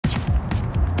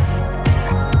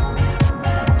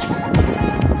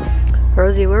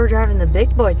Rosie, we're driving the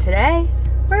big boy today.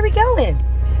 Where are we going?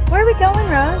 Where are we going,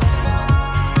 Rose?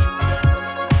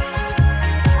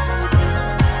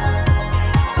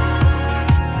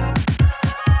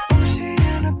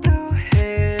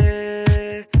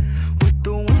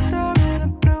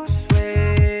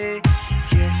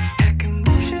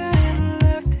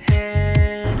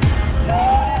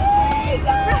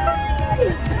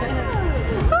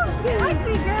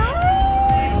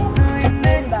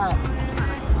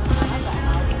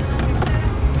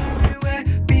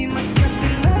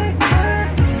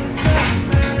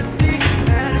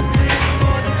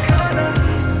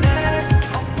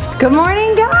 Good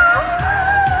morning,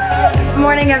 guys! Good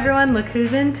morning, everyone. Look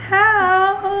who's in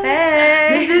town.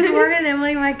 Hey! This is Morgan and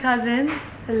Emily, my cousins.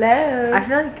 Hello. I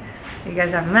feel like you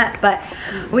guys haven't met, but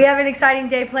we have an exciting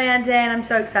day planned today, and I'm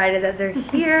so excited that they're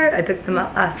here. I picked them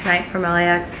up last night from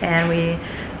LAX, and we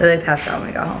literally passed out when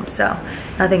we got home, so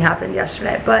nothing happened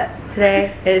yesterday, but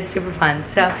today is super fun.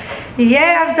 So,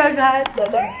 yeah, I'm so glad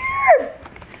that they're here.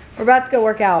 We're about to go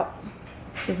work out.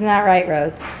 Isn't that right,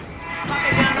 Rose?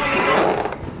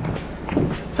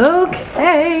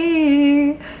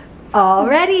 Okay, all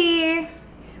ready.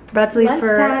 We're about to leave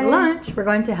for lunch. We're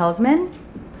going to Hellsman,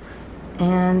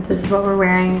 and this is what we're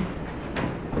wearing.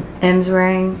 Em's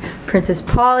wearing Princess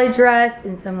Polly dress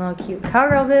and some little cute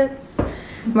cowgirl boots.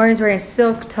 Morgan's wearing a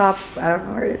silk top. I don't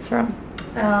know where it's from.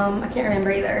 I can't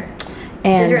remember either.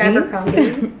 And these are jeans.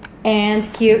 Abercrombie.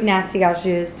 And cute Nasty Gal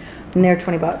shoes, and they're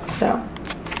 20 bucks. So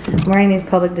I'm wearing these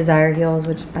Public Desire heels,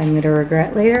 which I'm gonna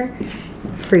regret later.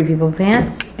 Free People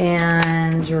pants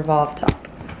and Revolve top.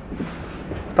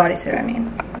 Bodysuit, I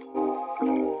mean.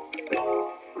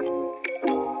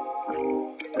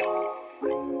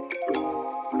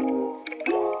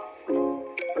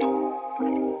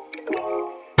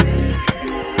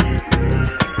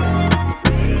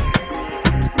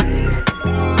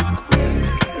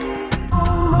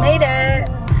 Made it.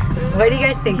 What do you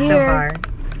guys think so far?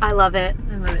 I love it.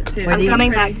 I love it too. I'm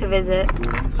coming back to visit.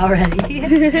 Already?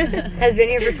 Has been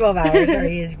here for 12 hours.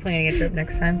 Already is planning a trip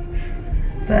next time.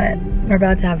 But we're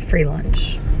about to have free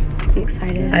lunch. I'm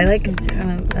excited. I like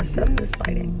messed up this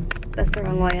lighting. That's the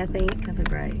wrong way, I think. Kind of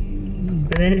bright.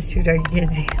 But then it's too dark, you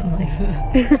can't see. I'm like,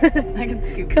 I can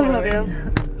scoop Come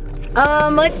forward.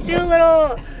 on. let's do a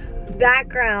little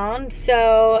background.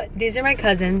 So these are my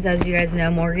cousins, as you guys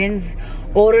know. Morgan's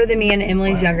older than me and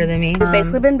Emily's younger than me. We've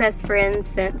basically been best friends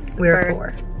since we were birth.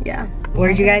 4. Yeah. Where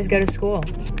did you guys go to school?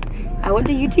 I went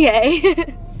to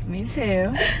UTA. Me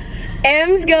too.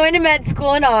 Em's going to med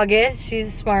school in August. She's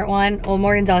a smart one. Well,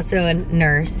 Morgan's also a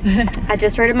nurse. I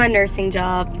just started my nursing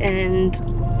job, and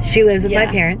She lives with my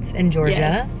parents in Georgia.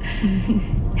 Yes.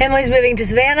 Emily's moving to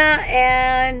Savannah,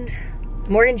 and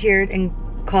Morgan cheered in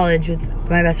college with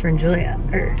my best friend Julia.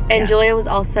 And Julia was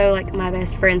also like my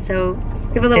best friend, so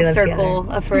we have a little live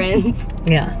circle of friends.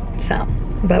 Yeah, so,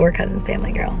 but we're cousins,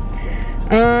 family girl.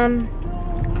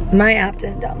 My app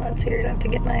didn't download, so you're gonna have to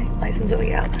get my license when we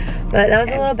get out. But that was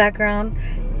a little background.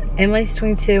 Emily's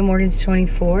 22, Morgan's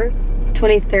 24.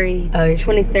 23. Oh, you're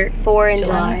 24 in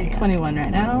July. 21 right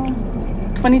now.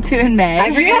 22 in May.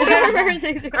 I forgot.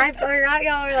 I forgot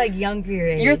y'all were like young for your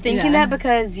age. You're thinking that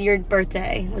because your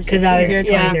birthday was Because just I was here.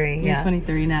 23. You're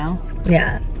 23 now.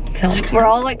 Yeah. So We're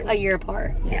all like a year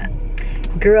apart. yeah.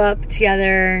 Grew up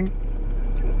together.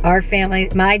 Our family.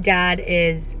 My dad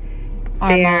is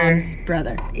Our their mom's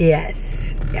brother.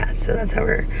 Yes. Yeah. So that's how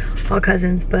we're all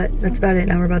cousins. But that's about it.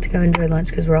 Now we're about to go enjoy lunch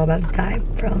because we're all about to die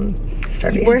from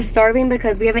starvation. We're starving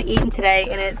because we haven't eaten today,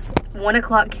 and it's 1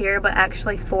 o'clock here, but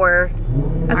actually 4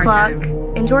 o'clock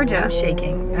in Georgia.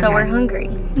 shaking. So we're hungry.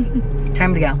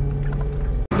 Time to go.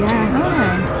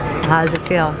 Yeah. How does it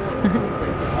feel? I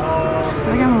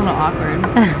feel like I'm a little awkward.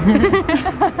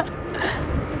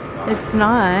 It's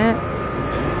not.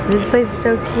 This place is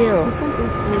so cute.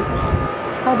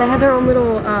 Oh, they have their own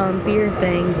little beer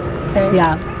thing.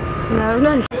 Yeah. No,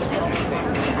 no.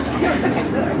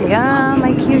 Yeah,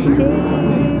 my cute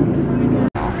team.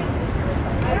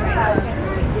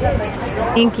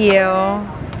 Thank you.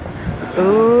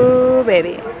 Ooh,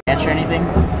 baby. Catch or anything? Do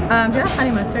you have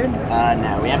honey mustard?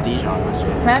 No, we have Dijon mustard.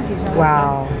 I have Dijon.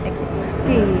 Wow.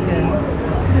 It's good.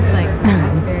 It's like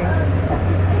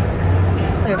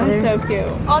I'm so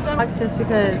cute. All done. It's just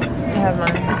because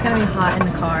it's gonna be hot in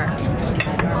the car.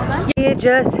 All done? We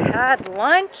just had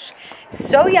lunch.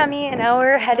 So yummy, and now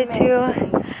we're headed to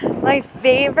my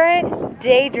favorite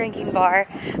day drinking bar,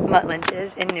 Mutt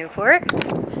Lynch's in Newport.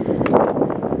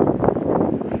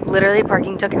 Literally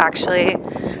parking took actually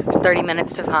 30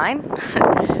 minutes to find.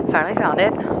 Finally found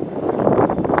it.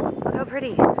 Look how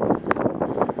pretty.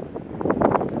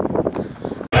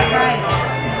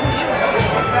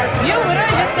 You literally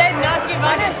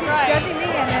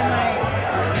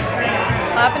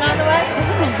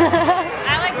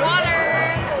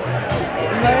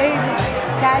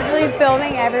literally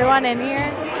filming everyone in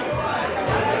here.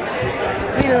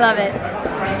 We love it.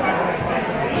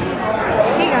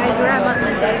 Hey guys, we're at Mount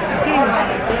Lunches.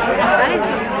 That is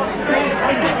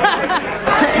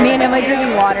so me and Emily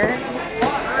drinking water.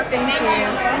 Thank you.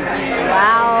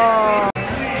 Wow.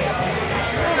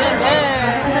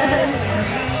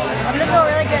 I'm gonna feel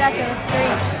really good after this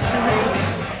drink.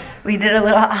 We did a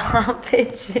little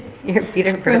outfit change. Your feet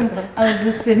are broken. I was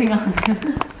just sitting on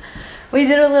them. We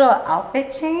did a little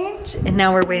outfit change, and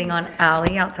now we're waiting on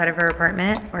Allie outside of her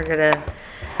apartment. We're gonna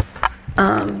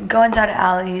go inside of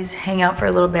Allie's, hang out for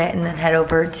a little bit, and then head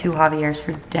over to Javier's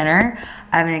for dinner.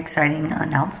 I have an exciting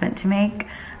announcement to make.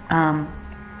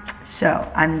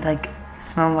 So I'm like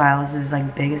Simone Biles'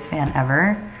 like biggest fan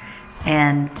ever,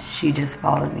 and she just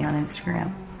followed me on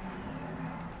Instagram.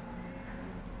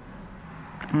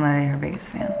 I'm literally her biggest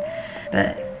fan,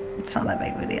 but it's not that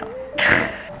big of a deal.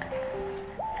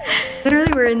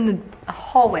 Literally, we're in the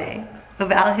hallway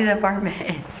of Allie's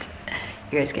apartment.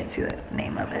 You guys can't see the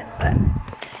name of it, but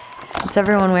what's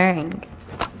everyone wearing?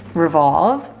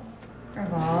 Revolve.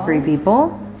 Free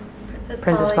People.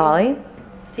 Princess Polly.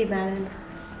 Steve Madden.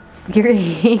 Your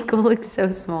ankle looks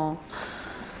so small.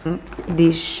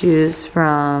 These shoes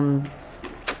from,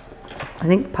 I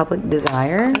think, Public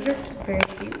Desire. Those are very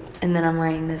cute. And then I'm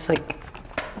wearing this like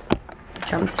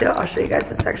jumpsuit. I'll show you guys.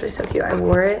 It's actually so cute. I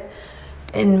wore it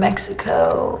in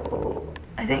Mexico.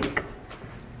 I think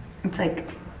it's like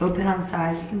open on the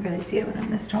sides. You can barely see it when I'm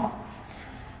this tall.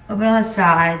 Open on the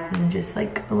sides and just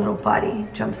like a little body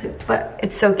jumpsuit. But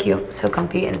it's so cute, so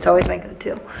comfy, and it's always my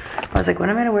go-to. I was like, what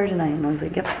am I gonna wear tonight? And I was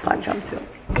like, yep, black jumpsuit.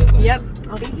 Yep,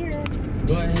 I'll be here.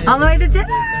 On the way to dinner.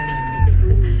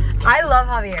 I love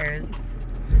Javier's.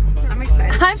 I'm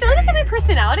excited. I feel like I get my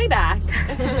personality back.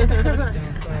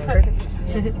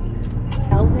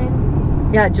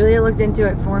 Yeah, Julia looked into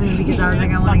it for me because I was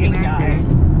like, I want to get married there.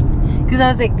 Because I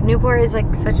was like, Newport is like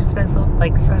such a special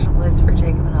place for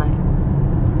Jacob and I.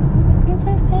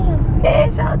 Princess Petal.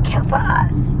 It's so cute for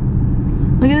us.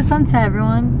 Look at the sunset,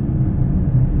 everyone.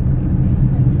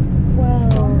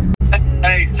 Wow.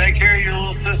 Hey, take care of your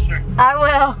little sister. I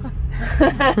will.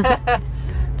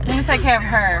 I'm gonna take care of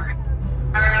her.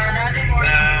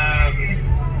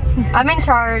 I'm in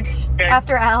charge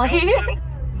after Allie.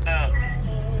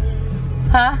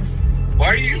 Huh?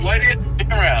 Why do you have the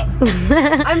camera out?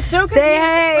 I'm so confused. Say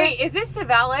hey. Wait, is this to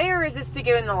valet or is this to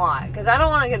get in the lot? Because I don't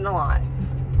want to get in the lot.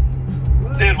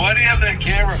 Sid, why do you have that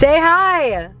camera? Say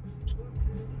hi.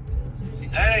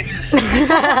 Hey.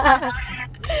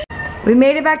 We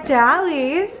made it back to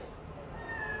Allie's.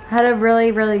 Had a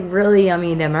really, really, really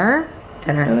yummy dinner.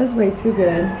 It was way too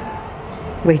good.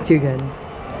 Way too good.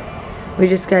 We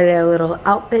just got a little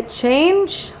outfit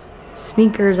change.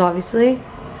 Sneakers, obviously.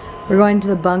 We're going to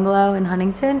the bungalow in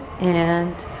Huntington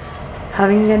and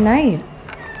having a good night.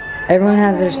 Everyone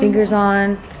has their sneakers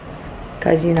on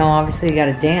because, you know, obviously you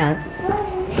gotta dance.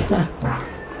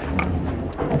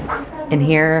 And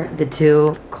here are the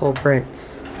two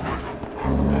culprits.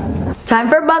 Time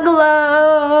for bungalow!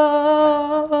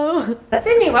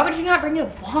 Sydney, why would you not bring a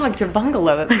vlog to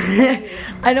bungalow?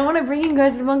 I don't want to bring you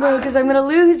guys to bungalow because I'm gonna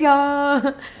lose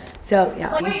y'all. So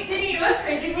yeah. Wait, Sydney, you know what's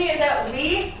crazy to me is that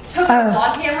we took our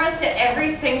vlog cameras to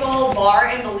every single bar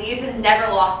in Belize and never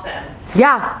lost them.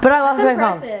 Yeah, but I lost my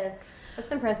phone.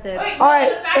 That's impressive. Wait, All right,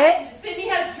 the fact that Sydney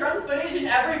has drunk footage in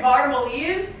every bar in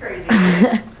Belize? Crazy.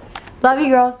 Love you,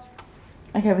 girls.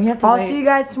 Okay, we have to I'll wait. see you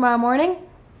guys tomorrow morning.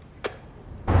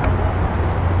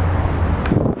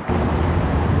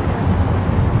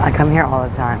 I come here all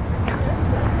the time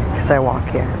because I walk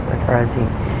here with Rosie,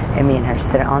 and me and her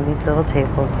sit on these little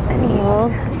tables and eat.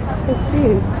 So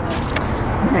cute.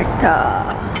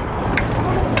 Nectar.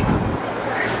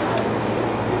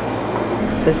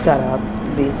 This setup,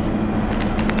 these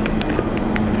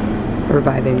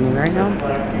reviving me right now.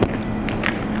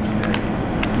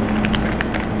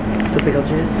 The pickle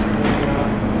juice.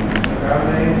 Let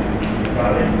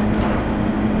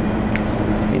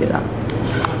me do that.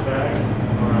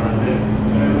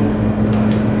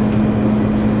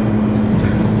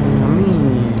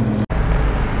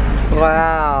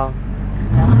 Wow.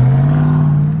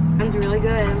 It's really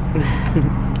good.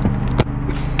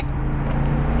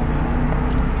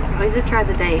 I need to try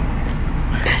the dates.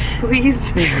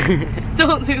 Please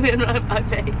don't zoom in on my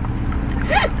face.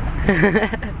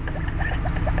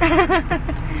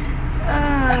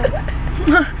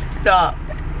 Stop.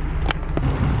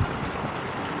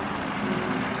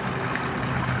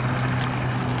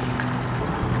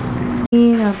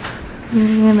 Clean up.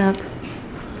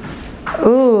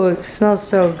 Ooh, it smells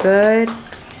so good.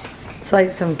 It's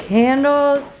like some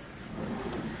candles.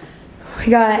 We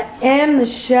got M, the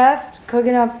chef,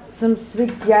 cooking up some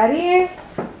spaghetti.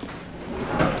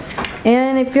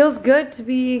 And it feels good to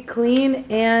be clean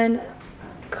and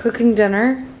cooking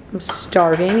dinner. I'm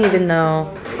starving, even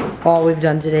though all we've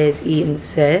done today is eat and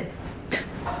sit.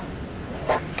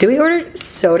 Did we order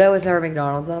soda with our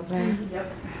McDonald's last night?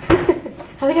 Yep.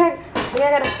 I think I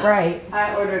got a Sprite.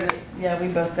 I ordered it. Yeah, we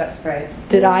both got Sprite.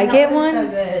 Did I get one? So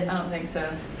good. I don't think so.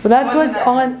 Well, that's what's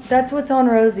on. That's what's on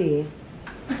Rosie.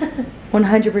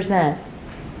 100%.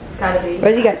 It's gotta be.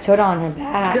 Rosie got soda on her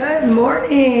back. Good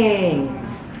morning.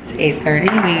 It's 8:30.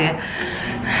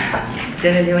 We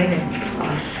didn't do anything.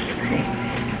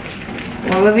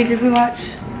 What movie did we watch?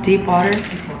 Deep Water.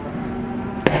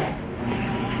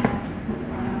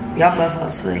 Y'all both fell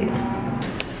asleep.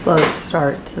 Slow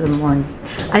start to the morning.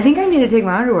 I think I need to take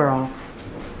my underwear off.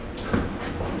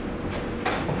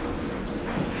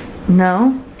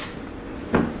 No?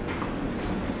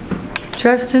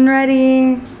 Dressed and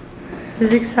ready.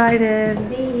 Who's excited?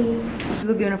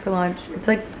 Laguna for lunch. It's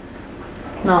like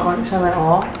not lunchtime at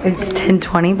all. It's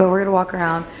 10:20, but we're gonna walk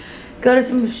around, go to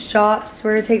some shops.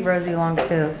 We're gonna take Rosie along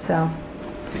too, so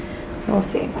we'll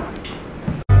see.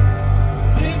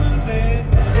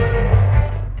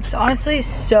 It's honestly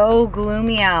so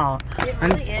gloomy out.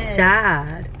 I'm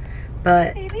sad,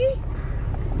 but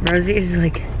Rosie is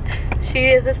like, She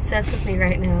is obsessed with me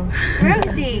right now.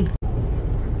 Rosie!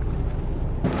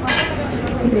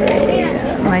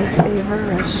 yeah, my favorite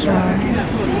restaurant.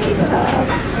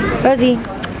 Rosie,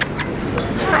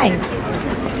 hi.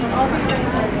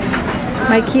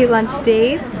 My cute lunch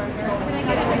date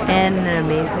and an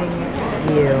amazing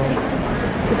view.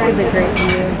 This is a great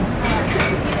view.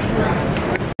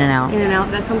 In and out. In and out.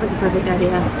 That sounds like a perfect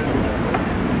idea.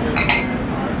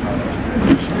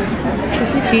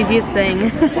 Just the cheesiest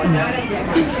thing.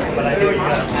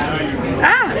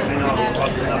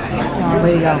 Oh,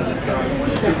 way to go.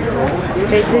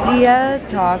 Quesadilla,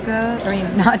 taco,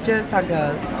 nachos,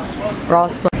 tacos. We're all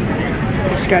split.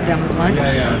 Just got done with lunch.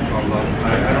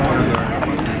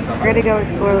 We're gonna go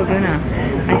explore Laguna.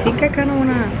 I think I kind of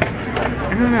wanna,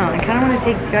 I don't know, I kind of want to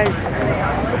take you guys,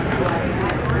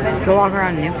 go walk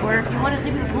around Newport.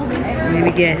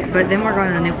 Maybe but then we're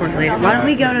going to Newport later. Why don't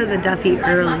we go to the Duffy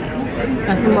early?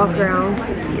 Got some walk around.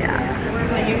 Yeah.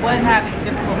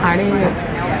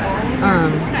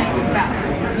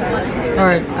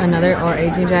 Or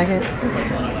aging jacket.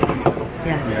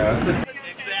 Yes.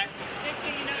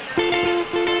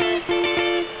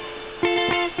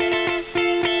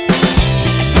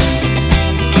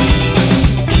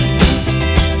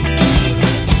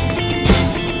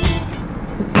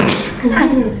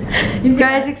 You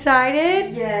guys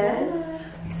excited? Yes.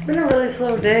 It's been a really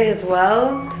slow day as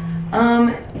well.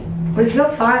 We feel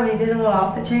fine. We did a little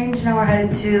outfit change. Now we're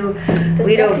headed to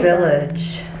Lido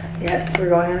Village. Yes, we're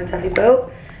going on a Duffy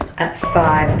boat at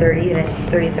 5:30 and it's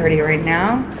 3:30 right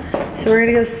now. So we're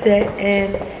gonna go sit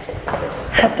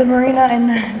at the marina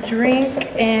and drink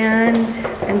and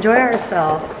enjoy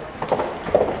ourselves.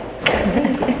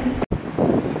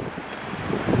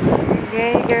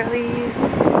 Yay, girlies.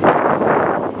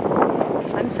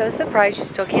 I'm so surprised you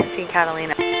still can't see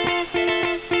Catalina.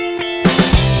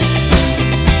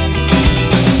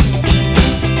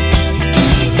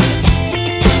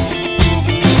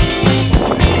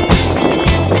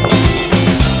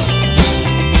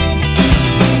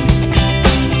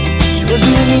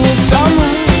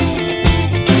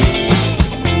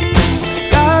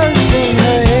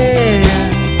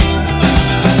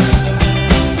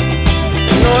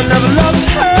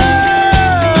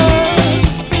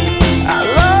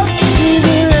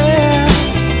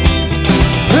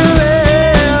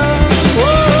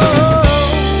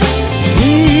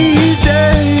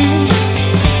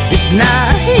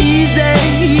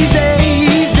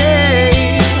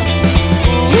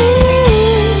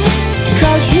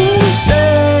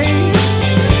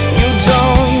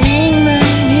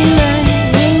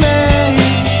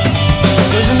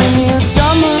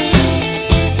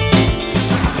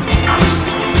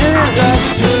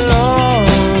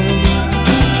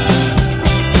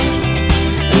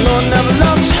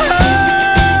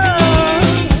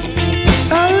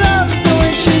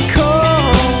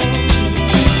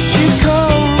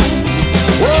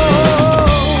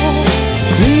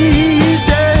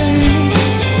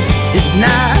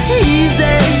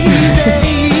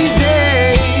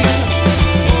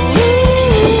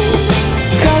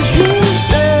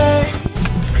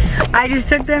 I just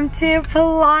took them to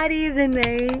Pilates and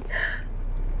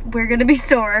we're gonna be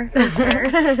sore.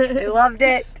 They loved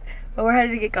it, but we're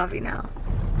headed to get coffee now.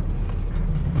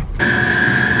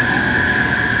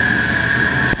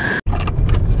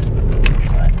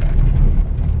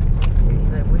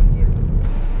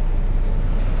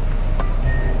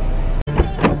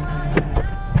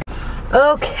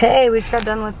 Okay, we just got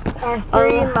done with Our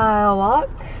 3-mile walk.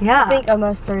 Yeah. I think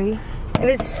almost 3. It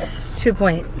was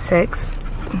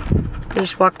 2.6. We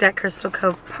just walked at Crystal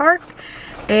Cove Park,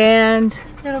 and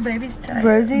Little baby's tired.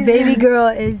 Rosie's baby girl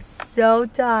is so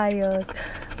tired.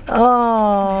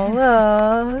 Oh,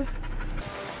 Rose.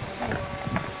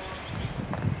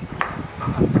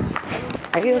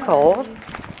 Are you cold?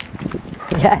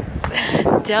 Yes.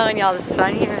 I'm telling y'all, the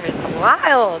sun here is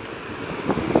wild.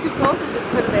 Too cold to just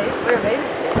put a baby. Wear a baby.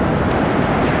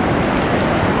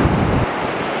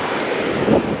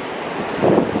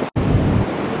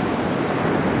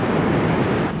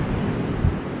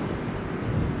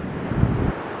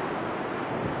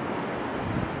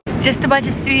 Just a bunch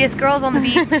of studious girls on the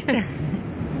beach.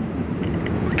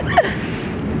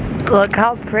 Look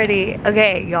how pretty.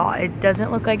 Okay, y'all, it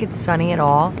doesn't look like it's sunny at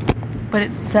all. But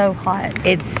it's so hot.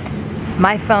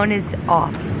 My phone is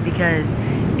off because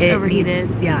it overheated.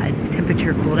 Yeah, it's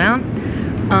temperature cool down.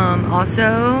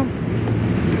 Also,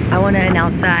 I want to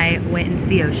announce that I went into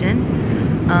the ocean.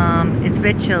 It's a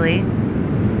bit chilly.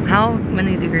 How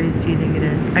many degrees do you think it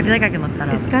is? I feel like I can look that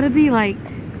up. It's gotta be like...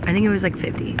 I think it was like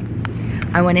 50.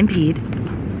 I went and peed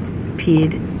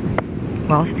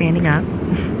while standing up.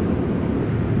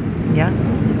 Yeah.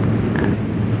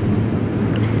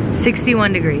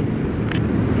 61 degrees.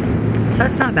 So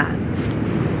that's not bad.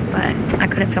 But I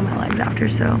couldn't feel my legs after,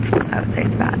 so I would say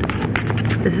it's bad.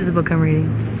 This is a book I'm reading.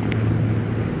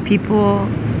 People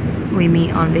We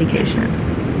Meet on Vacation.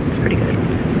 It's pretty good.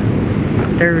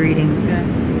 They're reading.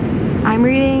 I'm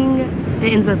reading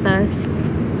It Ends With Us.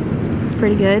 It's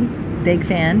pretty good. Big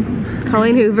fan.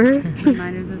 Colleen Hoover.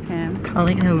 Reminders of him.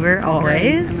 Colleen Hoover,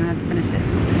 always. I'm gonna have to finish it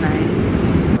tonight.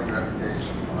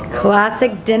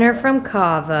 Classic dinner from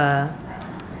Kava.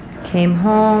 Came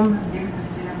home,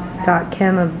 got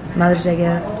Kim a Mother's Day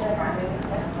gift.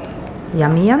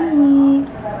 Yummy, yummy.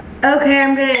 Okay,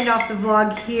 I'm gonna end off the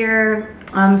vlog here.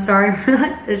 I'm sorry for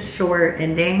like this short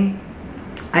ending.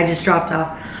 I just dropped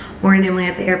off Morgan and Emily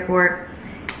at the airport,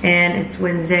 and it's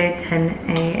Wednesday, 10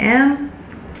 a.m.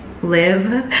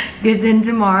 Liv gets in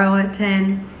tomorrow at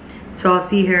 10, so I'll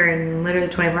see her in literally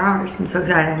 24 hours. I'm so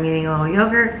excited. I'm eating a little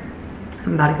yogurt.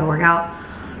 I'm about to go work out.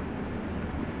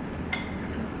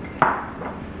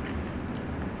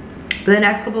 But the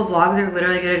next couple of vlogs are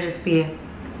literally gonna just be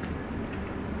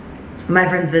my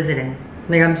friends visiting.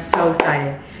 Like, I'm so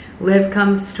excited. Liv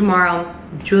comes tomorrow,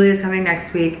 Julia's coming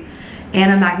next week,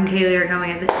 Anna, Mac, and Kaylee are coming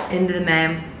at the end of the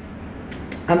May.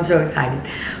 I'm so excited.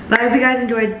 But I hope you guys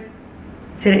enjoyed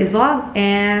today's vlog,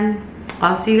 and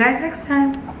I'll see you guys next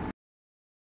time.